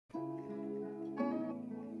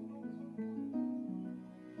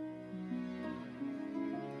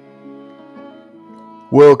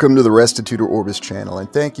Welcome to the Restitutor Orbis channel,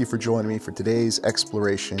 and thank you for joining me for today's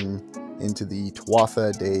exploration into the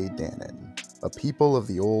Tuatha De Danann, a people of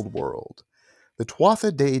the Old World. The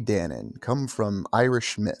Tuatha De Danann come from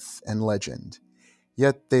Irish myth and legend,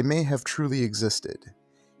 yet they may have truly existed.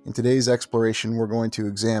 In today's exploration, we're going to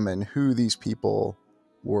examine who these people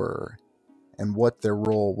were and what their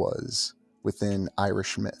role was within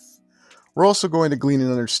Irish myth. We're also going to glean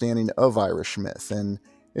an understanding of Irish myth, and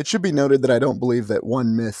it should be noted that I don't believe that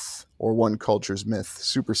one myth or one culture's myth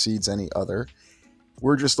supersedes any other.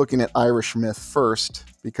 We're just looking at Irish myth first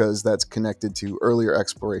because that's connected to earlier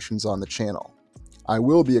explorations on the channel. I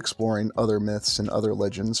will be exploring other myths and other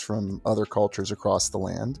legends from other cultures across the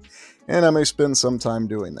land, and I may spend some time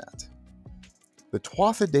doing that. The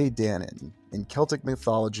Tuatha De Danann, in Celtic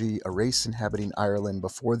mythology, a race inhabiting Ireland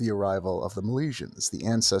before the arrival of the Milesians, the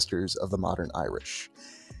ancestors of the modern Irish.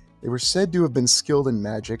 They were said to have been skilled in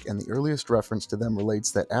magic, and the earliest reference to them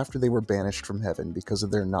relates that after they were banished from heaven because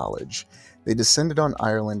of their knowledge, they descended on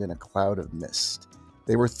Ireland in a cloud of mist.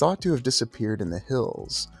 They were thought to have disappeared in the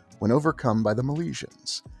hills when overcome by the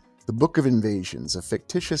Milesians. The Book of Invasions, a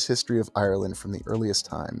fictitious history of Ireland from the earliest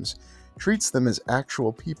times, treats them as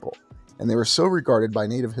actual people, and they were so regarded by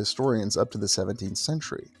native historians up to the 17th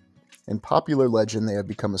century. In popular legend, they have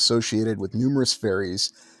become associated with numerous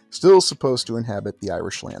fairies still supposed to inhabit the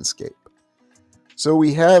Irish landscape. So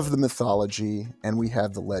we have the mythology and we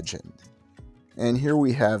have the legend. And here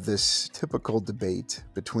we have this typical debate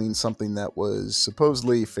between something that was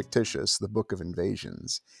supposedly fictitious, the Book of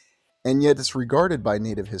Invasions, and yet it's regarded by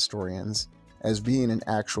native historians as being an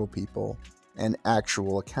actual people and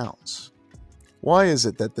actual accounts. Why is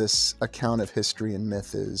it that this account of history and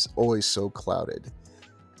myth is always so clouded?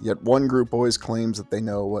 Yet one group always claims that they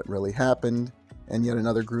know what really happened, and yet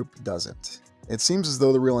another group doesn't. It seems as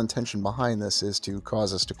though the real intention behind this is to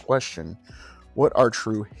cause us to question what our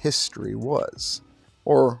true history was.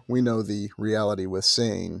 Or we know the reality with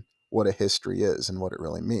saying what a history is and what it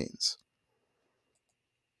really means.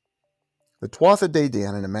 The Tuatha De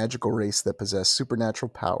Danann, a magical race that possessed supernatural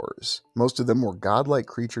powers. Most of them were godlike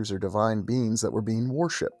creatures or divine beings that were being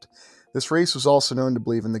worshipped. This race was also known to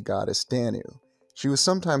believe in the goddess Danann. She was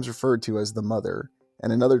sometimes referred to as the Mother,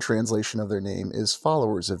 and another translation of their name is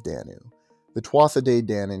followers of Danann. The Tuatha De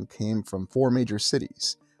Danann came from four major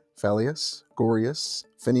cities: Felius, Gorius,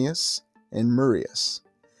 Phineus, and Murius.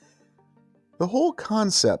 The whole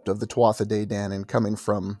concept of the Tuatha De Danann coming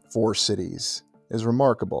from four cities is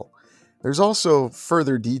remarkable. There's also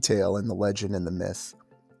further detail in the legend and the myth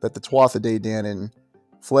that the Tuatha De Danann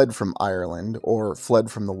fled from Ireland, or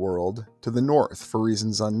fled from the world, to the north for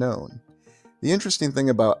reasons unknown. The interesting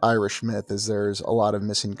thing about Irish myth is there's a lot of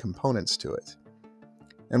missing components to it.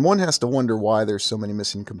 And one has to wonder why there's so many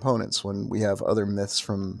missing components when we have other myths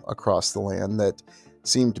from across the land that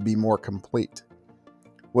seem to be more complete.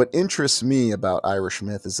 What interests me about Irish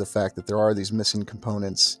myth is the fact that there are these missing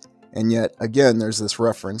components, and yet, again, there's this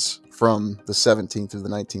reference from the 17th through the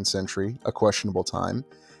 19th century, a questionable time,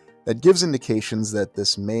 that gives indications that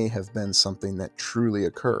this may have been something that truly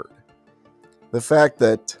occurred. The fact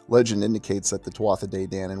that legend indicates that the Tuatha De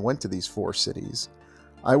Danann went to these four cities,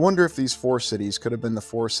 I wonder if these four cities could have been the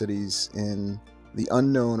four cities in the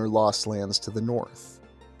unknown or lost lands to the north.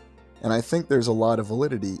 And I think there's a lot of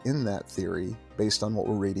validity in that theory based on what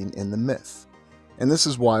we're reading in the myth. And this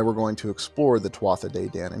is why we're going to explore the Tuatha De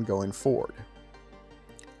Danann going forward.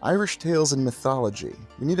 Irish tales and mythology.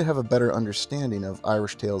 We need to have a better understanding of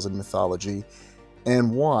Irish tales and mythology and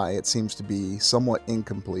why it seems to be somewhat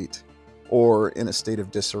incomplete or in a state of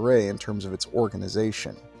disarray in terms of its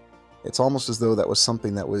organization. It's almost as though that was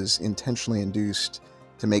something that was intentionally induced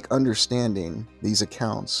to make understanding these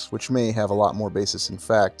accounts, which may have a lot more basis in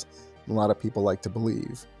fact than a lot of people like to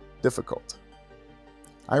believe, difficult.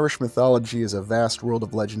 Irish mythology is a vast world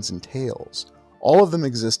of legends and tales. All of them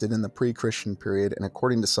existed in the pre-Christian period, and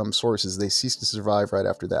according to some sources, they ceased to survive right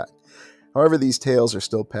after that. However, these tales are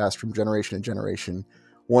still passed from generation to generation,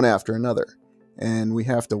 one after another. And we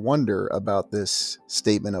have to wonder about this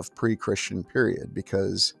statement of pre-Christian period,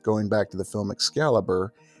 because going back to the film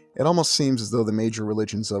Excalibur, it almost seems as though the major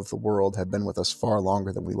religions of the world have been with us far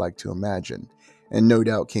longer than we like to imagine, and no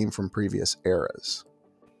doubt came from previous eras.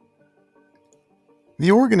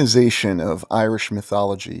 The organization of Irish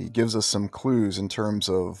mythology gives us some clues in terms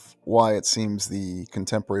of why it seems the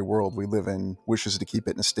contemporary world we live in wishes to keep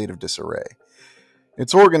it in a state of disarray.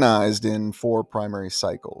 It's organized in four primary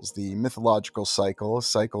cycles. The mythological cycle, a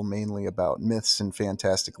cycle mainly about myths and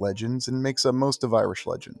fantastic legends, and makes up most of Irish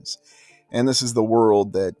legends. And this is the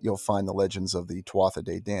world that you'll find the legends of the Tuatha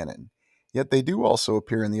De Danann. Yet they do also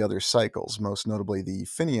appear in the other cycles, most notably the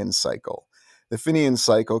Finian cycle. The Finian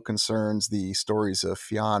cycle concerns the stories of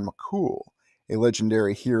Fionn McCool, a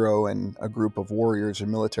legendary hero and a group of warriors or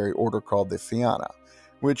military order called the Fianna,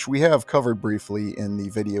 which we have covered briefly in the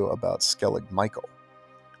video about Skellig Michael.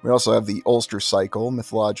 We also have the Ulster cycle.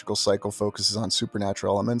 Mythological cycle focuses on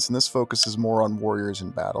supernatural elements, and this focuses more on warriors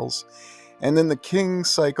and battles. And then the King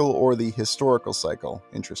cycle, or the Historical cycle,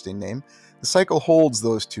 interesting name. The cycle holds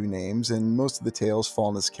those two names, and most of the tales fall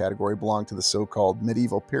in this category belong to the so-called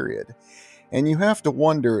medieval period. And you have to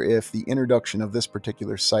wonder if the introduction of this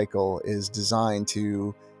particular cycle is designed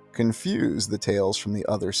to confuse the tales from the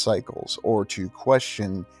other cycles, or to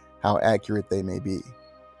question how accurate they may be.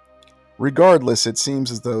 Regardless, it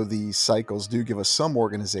seems as though these cycles do give us some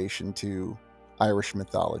organization to Irish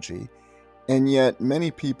mythology, and yet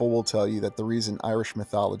many people will tell you that the reason Irish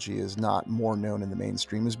mythology is not more known in the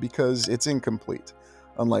mainstream is because it's incomplete,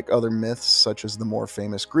 unlike other myths such as the more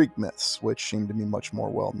famous Greek myths, which seem to be much more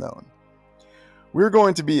well known. We're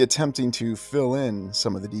going to be attempting to fill in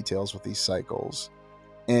some of the details with these cycles,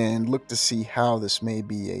 and look to see how this may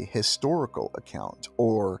be a historical account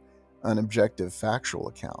or an objective factual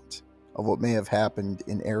account of what may have happened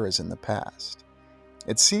in eras in the past.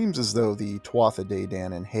 It seems as though the Tuatha Dé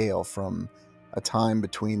Danann hail from a time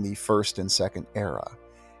between the First and Second Era,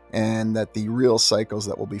 and that the real cycles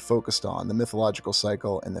that will be focused on, the mythological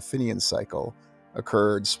cycle and the Finian cycle,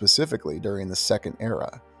 occurred specifically during the Second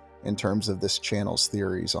Era, in terms of this channel's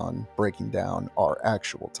theories on breaking down our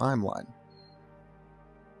actual timeline.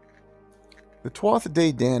 The Tuatha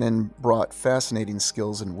Dé Danann brought fascinating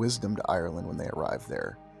skills and wisdom to Ireland when they arrived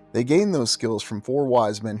there. They gained those skills from 4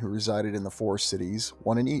 wise men who resided in the 4 cities,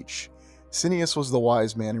 one in each. Cineas was the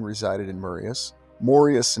wise man who resided in Murias,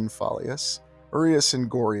 Morius in Falius, Urias in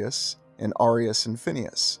Gorius, and Arius in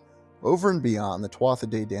Phineas. Over and beyond, the Tuatha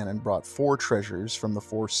Dé Danann brought 4 treasures from the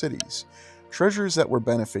 4 cities, treasures that were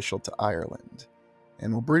beneficial to Ireland.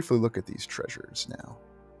 And we'll briefly look at these treasures now.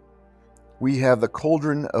 We have the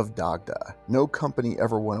Cauldron of Dagda. No company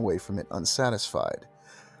ever went away from it unsatisfied.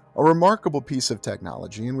 A remarkable piece of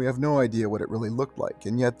technology, and we have no idea what it really looked like,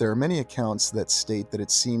 and yet there are many accounts that state that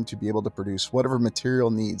it seemed to be able to produce whatever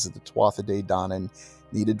material needs that the Tuatha Dé Danann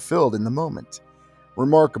needed filled in the moment.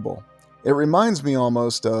 Remarkable. It reminds me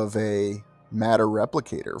almost of a matter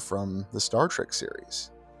replicator from the Star Trek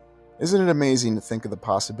series. Isn't it amazing to think of the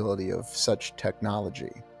possibility of such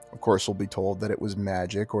technology? Of course, we'll be told that it was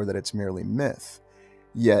magic or that it's merely myth.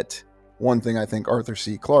 Yet, one thing I think Arthur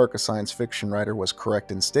C. Clarke, a science fiction writer, was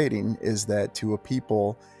correct in stating is that to a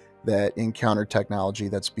people that encounter technology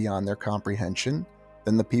that's beyond their comprehension,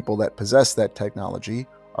 then the people that possess that technology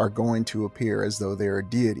are going to appear as though they are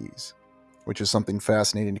deities, which is something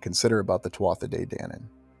fascinating to consider about the Tuatha Dé Danann.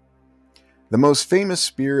 The most famous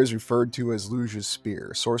spear is referred to as Luge's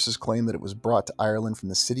spear. Sources claim that it was brought to Ireland from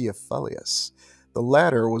the city of Falius. The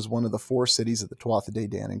latter was one of the 4 cities that the Tuatha Dé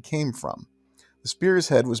Danann came from. The spear's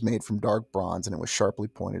head was made from dark bronze, and it was sharply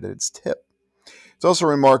pointed at its tip. It's also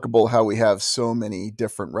remarkable how we have so many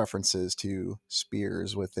different references to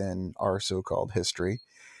spears within our so-called history.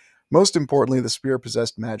 Most importantly, the spear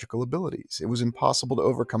possessed magical abilities. It was impossible to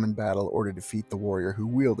overcome in battle or to defeat the warrior who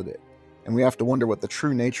wielded it, and we have to wonder what the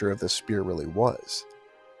true nature of this spear really was.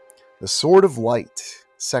 The Sword of Light,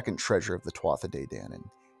 second treasure of the Tuatha Dé Danann.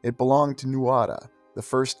 It belonged to Tuatha, the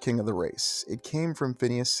first king of the race. It came from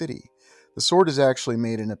Phineas City. The sword has actually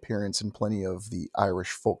made an appearance in plenty of the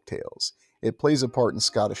Irish folk tales. It plays a part in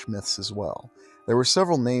Scottish myths as well. There were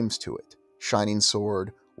several names to it: Shining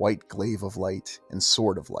Sword, White Glaive of Light, and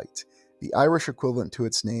Sword of Light. The Irish equivalent to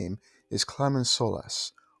its name is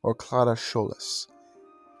Clamansolas, or Cladasholas.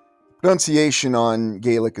 Pronunciation on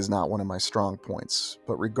Gaelic is not one of my strong points,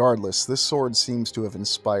 but regardless, this sword seems to have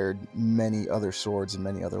inspired many other swords and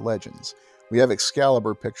many other legends. We have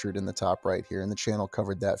Excalibur pictured in the top right here, and the channel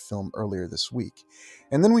covered that film earlier this week.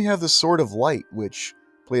 And then we have the Sword of Light, which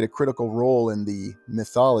played a critical role in the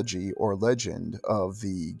mythology or legend of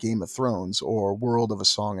the Game of Thrones or World of a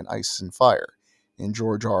Song in Ice and Fire in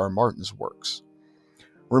George R.R. Martin's works.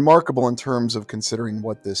 Remarkable in terms of considering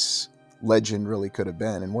what this legend really could have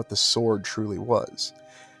been and what the sword truly was.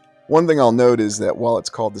 One thing I'll note is that while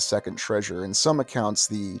it's called the second treasure, in some accounts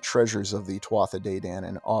the treasures of the Tuatha Dé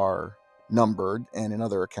Danann are numbered, and in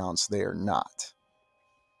other accounts they are not.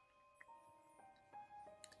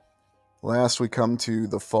 Last we come to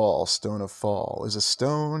the Fall. Stone of Fall is a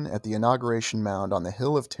stone at the inauguration mound on the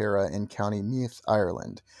Hill of Tara in County Meath,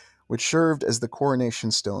 Ireland, which served as the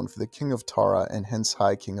coronation stone for the King of Tara and hence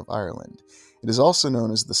High King of Ireland. It is also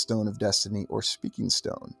known as the Stone of Destiny or Speaking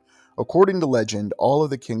Stone. According to legend, all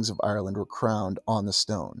of the kings of Ireland were crowned on the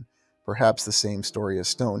stone, perhaps the same story as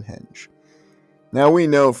Stonehenge. Now, we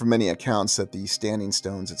know from many accounts that the standing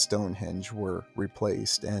stones at Stonehenge were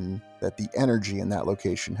replaced and that the energy in that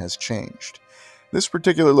location has changed. This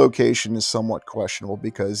particular location is somewhat questionable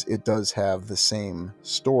because it does have the same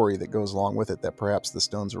story that goes along with it, that perhaps the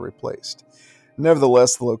stones are replaced.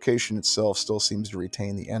 Nevertheless, the location itself still seems to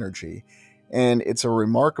retain the energy, and it's a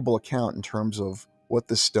remarkable account in terms of what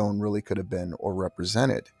this stone really could have been or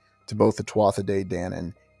represented to both the Tuatha De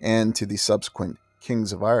Danann and to the subsequent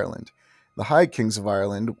kings of Ireland. The High Kings of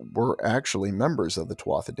Ireland were actually members of the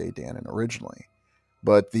Tuatha De Danann originally,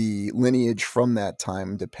 but the lineage from that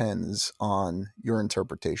time depends on your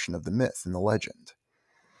interpretation of the myth and the legend.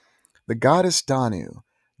 The goddess Danu.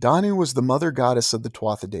 Danu was the mother goddess of the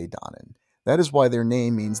Tuatha De Danann. That is why their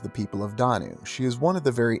name means the people of Danu. She is one of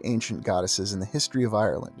the very ancient goddesses in the history of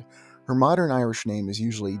Ireland. Her modern Irish name is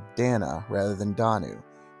usually Danann rather than Danu.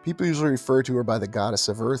 People usually refer to her by the goddess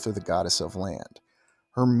of earth or the goddess of land.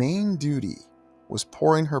 Her main duty was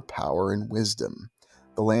pouring her power and wisdom,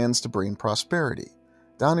 the lands to bring prosperity.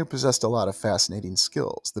 Danu possessed a lot of fascinating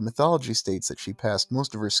skills. The mythology states that she passed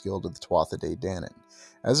most of her skill to the Tuatha De Danann.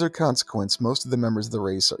 As a consequence, most of the members of the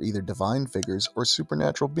race are either divine figures or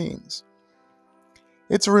supernatural beings.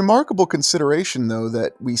 It's a remarkable consideration, though,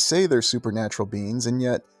 that we say they're supernatural beings, and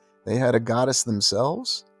yet they had a goddess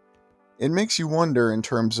themselves. It makes you wonder in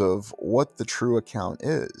terms of what the true account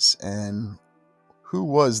is, and who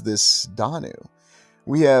was this Danu?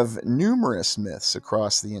 We have numerous myths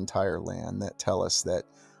across the entire land that tell us that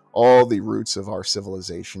all the roots of our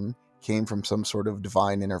civilization came from some sort of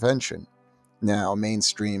divine intervention. Now,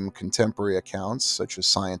 mainstream contemporary accounts, such as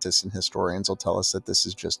scientists and historians, will tell us that this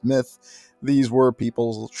is just myth. These were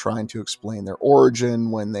people trying to explain their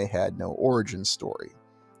origin when they had no origin story.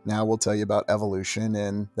 Now we'll tell you about evolution,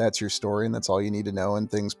 and that's your story, and that's all you need to know, and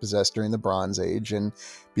things possessed during the Bronze Age, and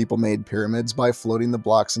people made pyramids by floating the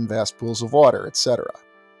blocks in vast pools of water, etc.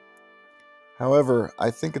 However, I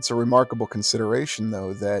think it's a remarkable consideration,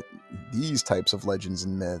 though, that these types of legends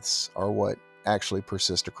and myths are what actually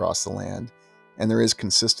persist across the land, and there is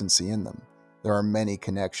consistency in them. There are many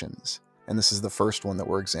connections, and this is the first one that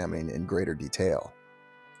we're examining in greater detail.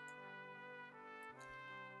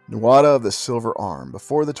 Tuatha of the Silver Arm.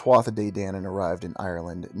 Before the Tuatha De Danann arrived in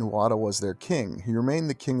Ireland, Tuatha was their king. He remained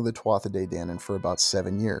the king of the Tuatha De Danann for about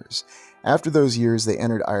 7 years. After those years, they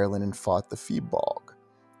entered Ireland and fought the Feebolg.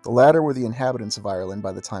 The latter were the inhabitants of Ireland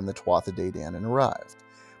by the time the Tuatha De Danann arrived.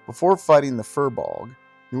 Before fighting the Feebolg,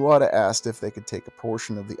 Tuatha asked if they could take a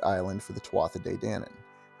portion of the island for the Tuatha De Danann.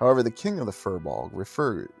 However, the king of the Feebolg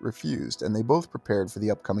refused, and they both prepared for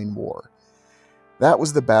the upcoming war. That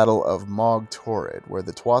was the Battle of Mog Torrid, where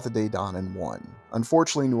the Tuatha De Danann won.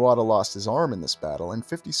 Unfortunately, Tuatha lost his arm in this battle, and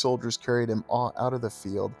 50 soldiers carried him out of the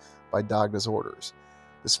field by Dagda's orders.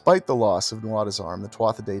 Despite the loss of Tuatha's arm, the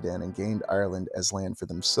Tuatha De Danann gained Ireland as land for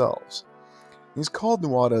themselves. He's called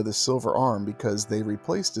Tuatha the Silver Arm because they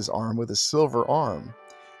replaced his arm with a silver arm.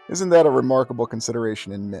 Isn't that a remarkable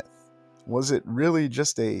consideration in myth? Was it really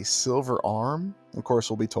just a silver arm? Of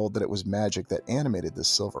course, we'll be told that it was magic that animated this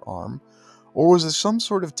silver arm. Or was there some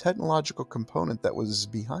sort of technological component that was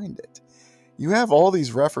behind it? You have all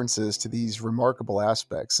these references to these remarkable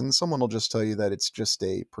aspects, and someone will just tell you that it's just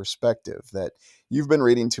a perspective, that you've been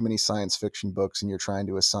reading too many science fiction books and you're trying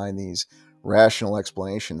to assign these rational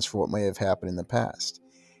explanations for what may have happened in the past.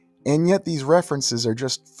 And yet these references are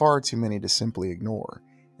just far too many to simply ignore,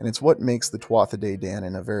 and it's what makes the Tuatha De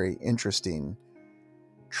Danann a very interesting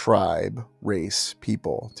tribe, race,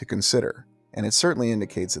 people to consider. And it certainly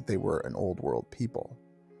indicates that they were an old world people.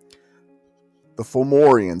 The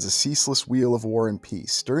Fomorians, a ceaseless wheel of war and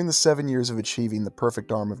peace. During the 7 years of achieving the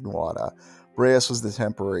perfect arm of Tuatha, Breas was the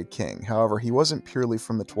temporary king. However, he wasn't purely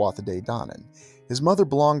from the Tuatha De Danann. His mother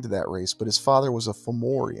belonged to that race, but his father was a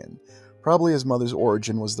Fomorian. Probably his mother's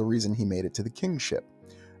origin was the reason he made it to the kingship.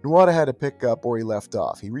 Tuatha had to pick up where he left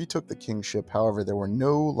off. He retook the kingship, however, they were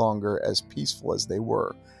no longer as peaceful as they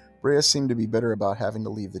were. Breas seemed to be bitter about having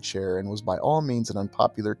to leave the chair and was by all means an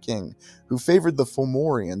unpopular king who favored the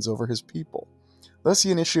Fomorians over his people. Thus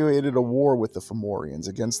he initiated a war with the Fomorians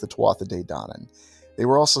against the Tuatha De Danann. There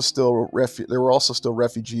were also still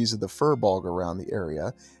refugees of the Feebolg around the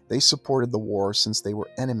area. They supported the war since they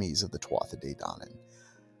were enemies of the Tuatha De Danann.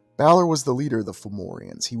 Balor was the leader of the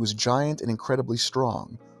Fomorians. He was giant and incredibly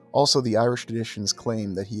strong. Also, the Irish traditions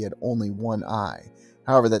claim that he had only one eye.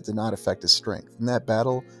 However, that did not affect his strength. In that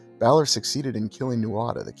battle, Balor succeeded in killing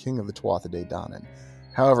Tuatha, the king of the Tuatha De Danann.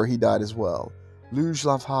 However, he died as well. Luj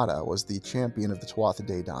Lavhada was the champion of the Tuatha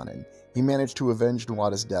De Danann. He managed to avenge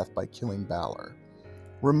Tuatha's death by killing Balor.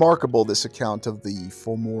 remarkable, this account of the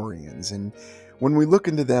Fomorians, and when we look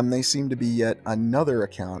into them, they seem to be yet another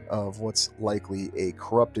account of what's likely a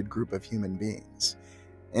corrupted group of human beings.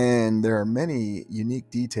 And there are many unique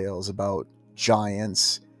details about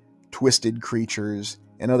giants, twisted creatures,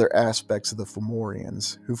 and other aspects of the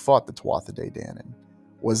Fomorians who fought the Tuatha De Danann.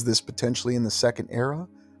 Was this potentially in the Second Era?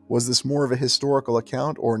 Was this more of a historical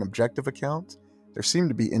account or an objective account? There seem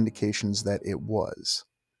to be indications that it was.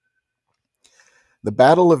 The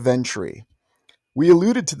Battle of Ventry. We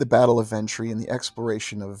alluded to the Battle of Ventry in the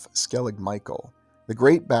exploration of Skellig Michael, the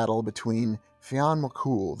great battle between Fionn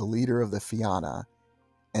McCool, the leader of the Fianna,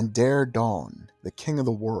 and Dare Dawn, the king of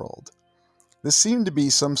the world. This seemed to be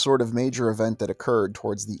some sort of major event that occurred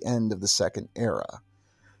towards the end of the Second Era.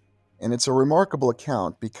 And it's a remarkable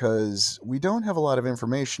account because we don't have a lot of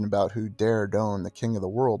information about who Dare Dawn, the king of the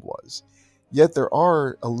world, was. Yet there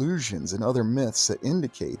are allusions and other myths that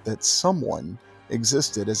indicate that someone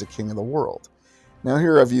existed as a king of the world. Now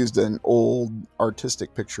here I've used an old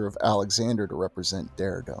artistic picture of Alexander to represent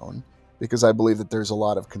Dare Dawn, because I believe that there's a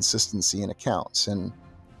lot of consistency in accounts, and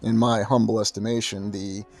in my humble estimation,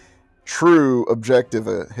 the true objective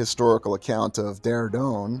historical account of Dare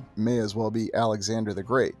Dawn may as well be Alexander the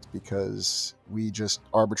Great, because we just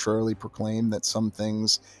arbitrarily proclaim that some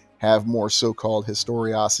things have more so-called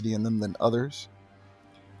historiosity in them than others.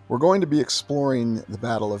 We're going to be exploring the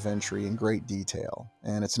Battle of Ventry in great detail,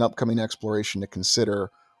 and it's an upcoming exploration to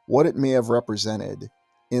consider what it may have represented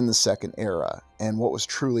in the Second Era and what was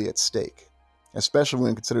truly at stake, especially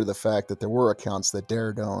when we consider the fact that there were accounts that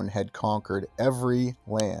Dare Dawn had conquered every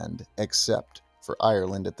land except for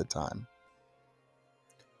Ireland at the time.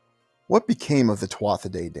 What became of the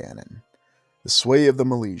Tuatha De Danann? The sway of the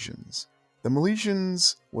Milesians. The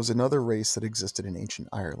Milesians was another race that existed in ancient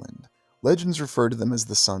Ireland. Legends refer to them as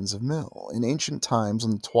the Sons of Mill. In ancient times,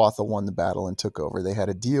 when the Tuatha won the battle and took over, they had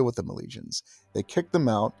a deal with the Milesians. They kicked them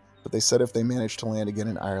out, but they said if they managed to land again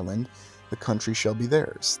in Ireland, the country shall be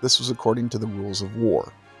theirs. This was according to the rules of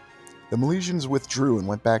war. The Milesians withdrew and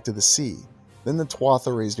went back to the sea. Then the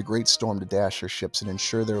Tuatha raised a great storm to dash their ships and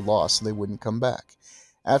ensure their loss so they wouldn't come back.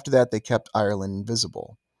 After that, they kept Ireland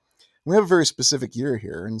invisible. We have a very specific year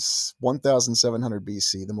here. In 1700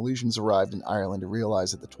 BC, the Milesians arrived in Ireland to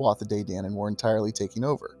realize that the Tuatha De Danann were entirely taking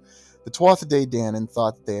over. The Tuatha De Danann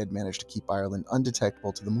thought that they had managed to keep Ireland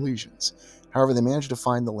undetectable to the Milesians. However, they managed to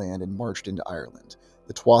find the land and marched into Ireland.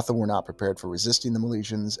 The Tuatha were not prepared for resisting the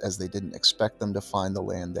Milesians, as they didn't expect them to find the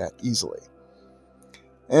land that easily.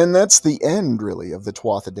 And that's the end, really, of the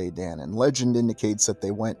Tuatha De Danann. Legend indicates that they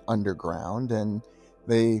went underground and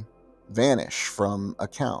they vanish from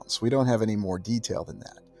accounts. We don't have any more detail than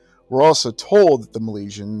that. We're also told that the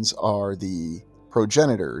Milesians are the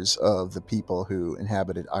progenitors of the people who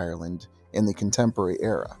inhabited Ireland in the contemporary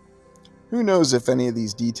era. Who knows if any of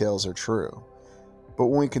these details are true? But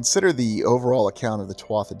when we consider the overall account of the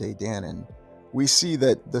Tuatha De Danann, we see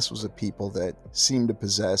that this was a people that seemed to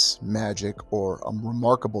possess magic or a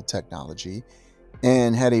remarkable technology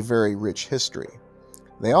and had a very rich history.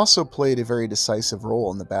 They also played a very decisive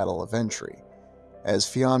role in the Battle of Ventry, as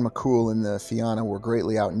Fionn McCool and the Fianna were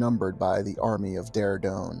greatly outnumbered by the army of Dare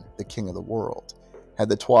Dawn, the king of the world. Had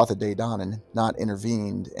the Tuatha De Danann not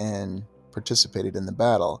intervened and participated in the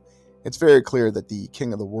battle, it's very clear that the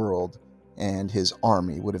king of the world and his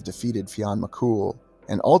army would have defeated Fionn McCool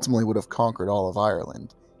and ultimately would have conquered all of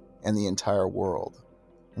Ireland and the entire world.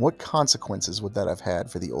 What consequences would that have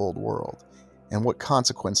had for the old world? And what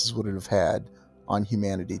consequences would it have had on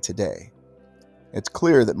humanity today? It's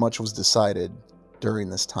clear that much was decided during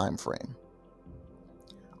this time frame.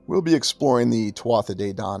 We'll be exploring the Tuatha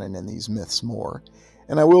De Danann and these myths more,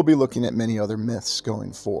 and I will be looking at many other myths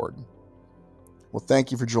going forward. Well,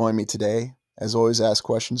 thank you for joining me today. As always, ask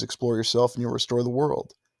questions, explore yourself, and you'll restore the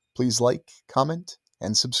world. Please like, comment,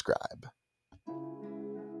 and subscribe.